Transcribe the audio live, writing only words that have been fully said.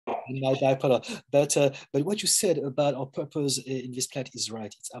in my bipolar. But what you said about our purpose in this planet is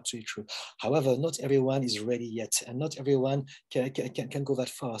right. It's absolutely true. However, not everyone is ready yet, and not everyone can go that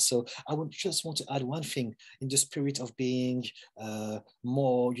far. So I would just want to add one thing in the spirit of being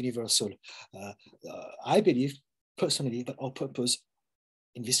more universal. I believe personally that our purpose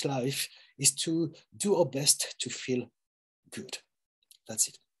in this life is to do our best to feel good. That's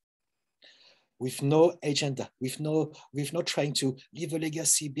it. With no agenda, with not trying to leave a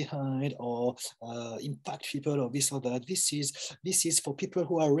legacy behind or impact people or this or that. This is for people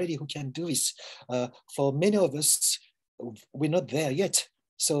who are ready, who can do this. For many of us, we're not there yet.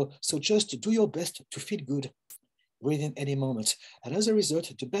 So just do your best to feel good within any moment. And as a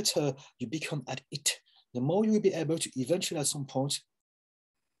result, the better you become at it, the more you will be able to eventually at some point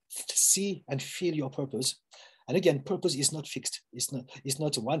see and feel your purpose. And again, purpose is not fixed. It's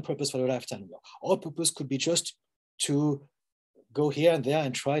not one purpose for a lifetime. Our purpose could be just to go here and there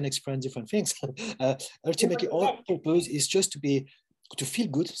and try and experience different things. Ultimately, our purpose is just to feel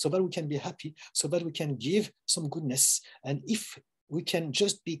good so that we can be happy, so that we can give some goodness. And if we can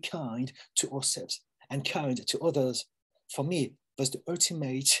just be kind to ourselves and kind to others, for me, that's the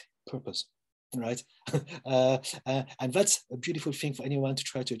ultimate purpose. Right. And that's a beautiful thing for anyone to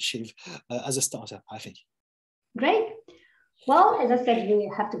try to achieve as a starter, I think. Great. Well, as I said, we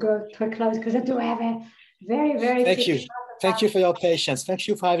have to go to a close because I do have a very, very... Thank you. Thank you for your patience. Thank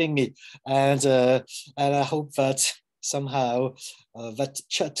you for having me. And I hope that somehow that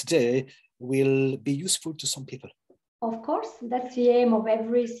chat today will be useful to some people. Of course, that's the aim of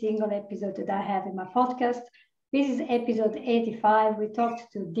every single episode that I have in my podcast. This is episode 85. We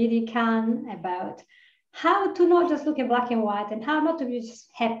talked to Didi Kan about how to not just look at black and white and how not to be just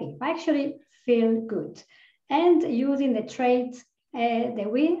happy, but actually feel good. And using the traits that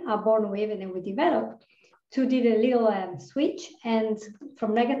we are born with and that we develop to do the little switch and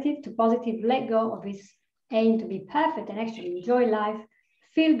from negative to positive, let go of this aim to be perfect and actually enjoy life,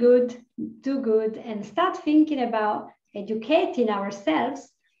 feel good, do good, and start thinking about educating ourselves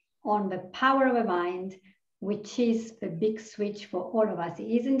on the power of a mind, which is a big switch for all of us. It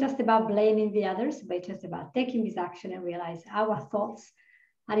isn't just about blaming the others, but it's just about taking this action and realize our thoughts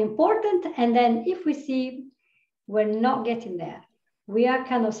are important. And then if we see we're not getting there, we are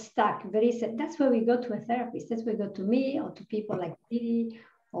kind of stuck. That's where we go to a therapist. That's where we go to me or to people like Didi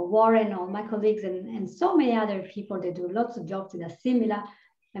or Warren or my colleagues and so many other people that do lots of jobs that are similar.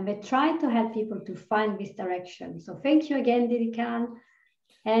 And we're trying to help people to find this direction. So thank you again, Didi Kan.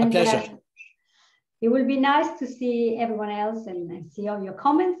 And a pleasure. It will be nice to see everyone else and see all your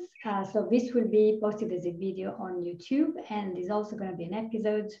comments. So this will be posted as a video on YouTube, and there's also going to be an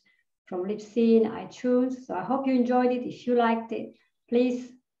episode from Libsyn, iTunes. So I hope you enjoyed it. If you liked it,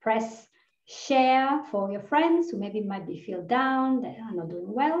 please press share for your friends who maybe might be feel down, that are not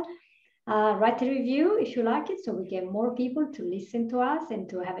doing well. Write a review if you like it, so we get more people to listen to us and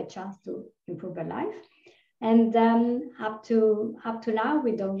to have a chance to improve their life. And up to now,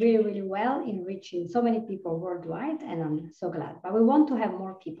 we've done really, really well in reaching so many people worldwide, and I'm so glad. But we want to have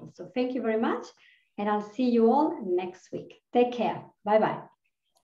more people. So thank you very much, and I'll see you all next week. Take care. Bye-bye.